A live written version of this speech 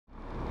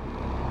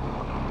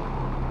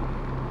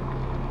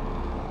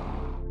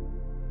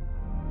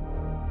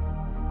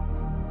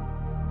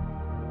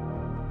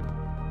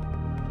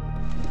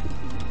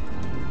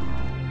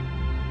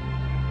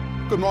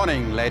Good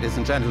morning, ladies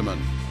and gentlemen.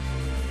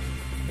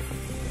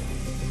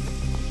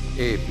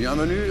 Et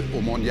bienvenue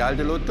au Mondial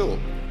de l'Auto.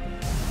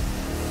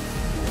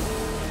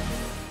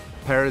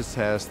 Paris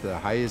has the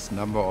highest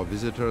number of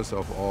visitors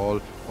of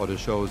all auto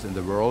shows in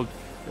the world.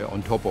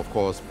 On top, of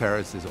course,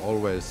 Paris is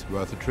always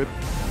worth a trip.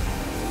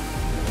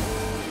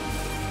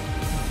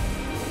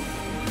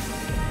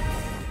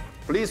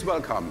 Please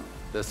welcome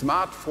the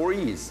Smart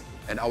 4Es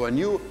and our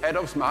new Head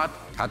of Smart,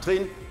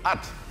 Katrin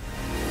Att.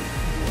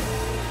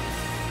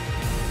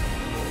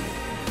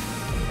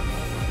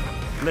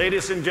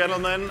 Ladies and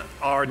gentlemen,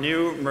 our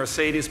new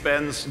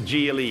Mercedes-Benz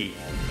GLE.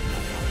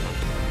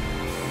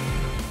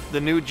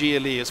 The new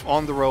GLE is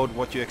on the road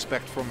what you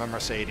expect from a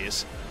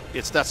Mercedes.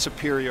 It's that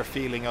superior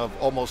feeling of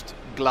almost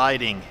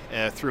gliding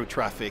through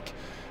traffic,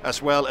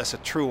 as well as a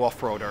true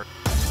off-roader.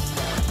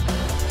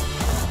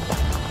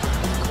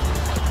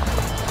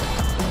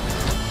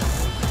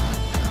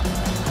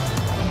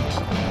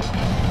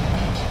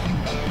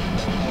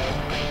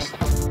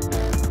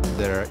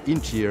 Their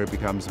interior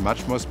becomes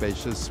much more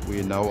spacious.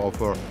 We now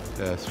offer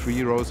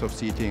 3 rows of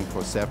seating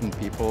for 7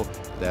 people.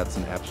 That's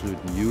an absolute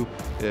new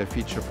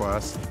feature for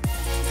us.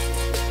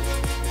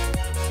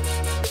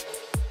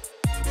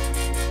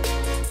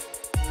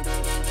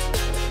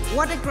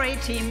 What a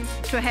great team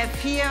to have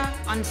here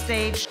on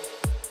stage.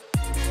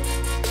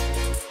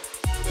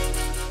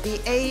 The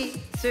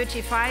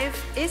A35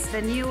 is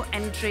the new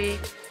entry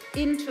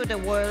into the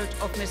world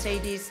of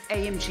Mercedes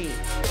AMG.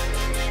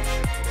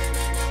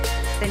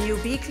 The new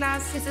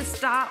B-Class is a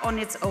star on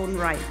its own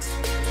right.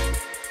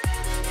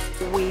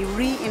 We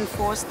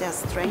reinforce their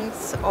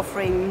strengths,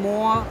 offering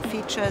more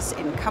features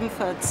in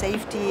comfort,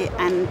 safety,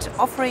 and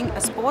offering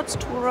a sports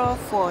tourer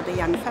for the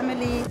young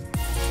family.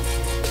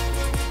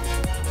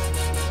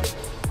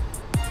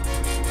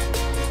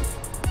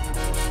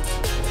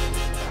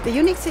 The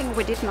unique thing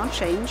we did not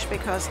change,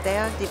 because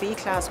there the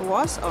B-Class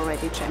was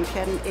already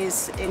champion,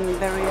 is in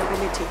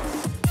variability.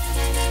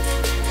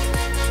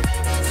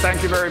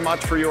 Thank you very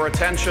much for your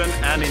attention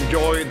and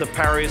enjoy the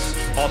Paris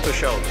Auto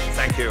Show.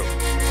 Thank you.